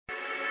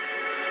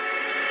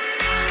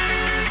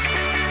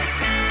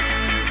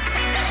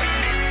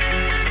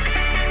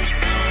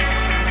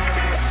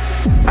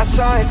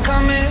saw it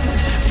coming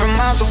from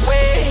miles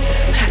away.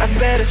 I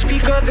better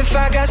speak up if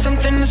I got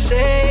something to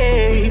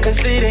say,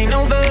 'cause it ain't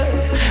over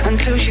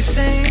until she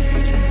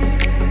sings.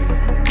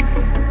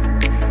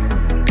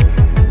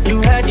 You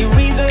had your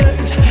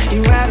reasons,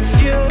 you had a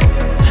few,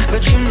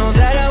 but you know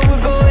that I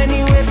would go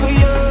anywhere for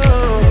you,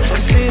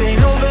 'cause it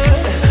ain't over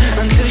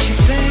until she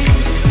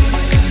sings.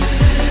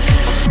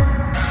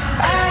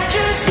 I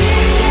just need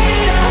to get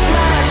it off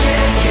my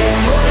chest, yeah,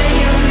 more than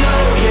you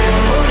know, yeah,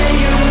 more than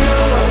you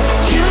know.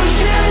 You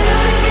should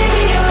know that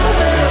baby you're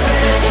the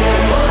best, yeah,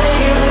 more than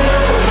you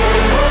know,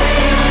 yeah, more than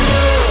you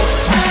know.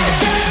 I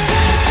just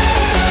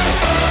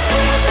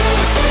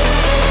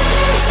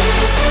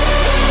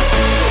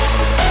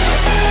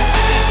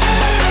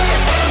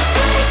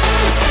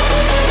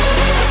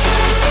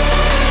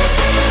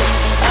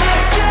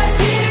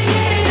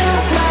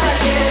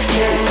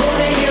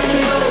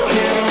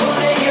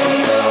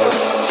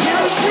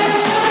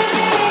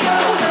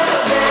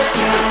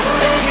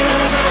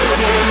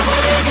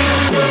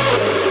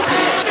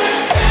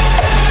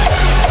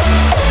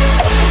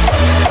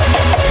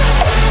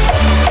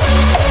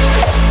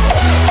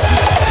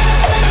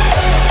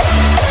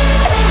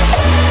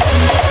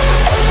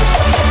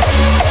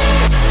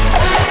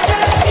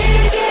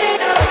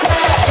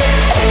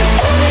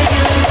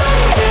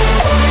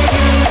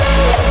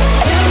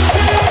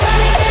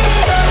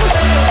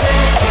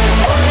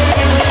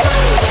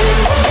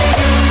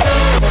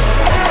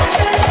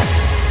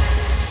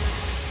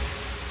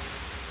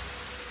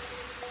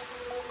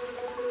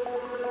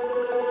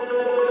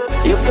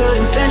your good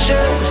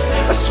intentions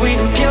are sweet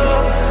and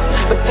pure,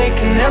 but they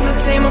can never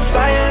tame a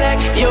fire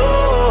like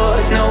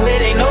yours. No,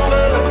 it ain't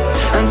over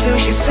until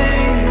she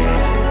sings.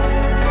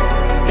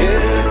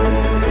 Yeah,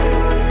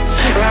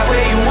 right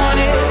where you want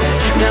it,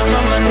 down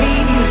on my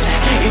knees.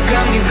 You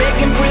got me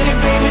begging, pretty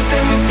baby,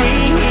 set me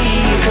free,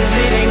 'cause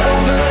it ain't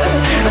over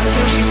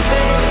until she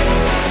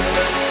sings.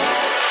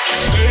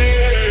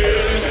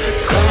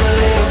 Come a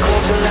little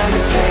closer, let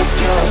me taste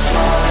your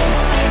smile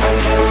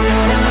until the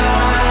morning.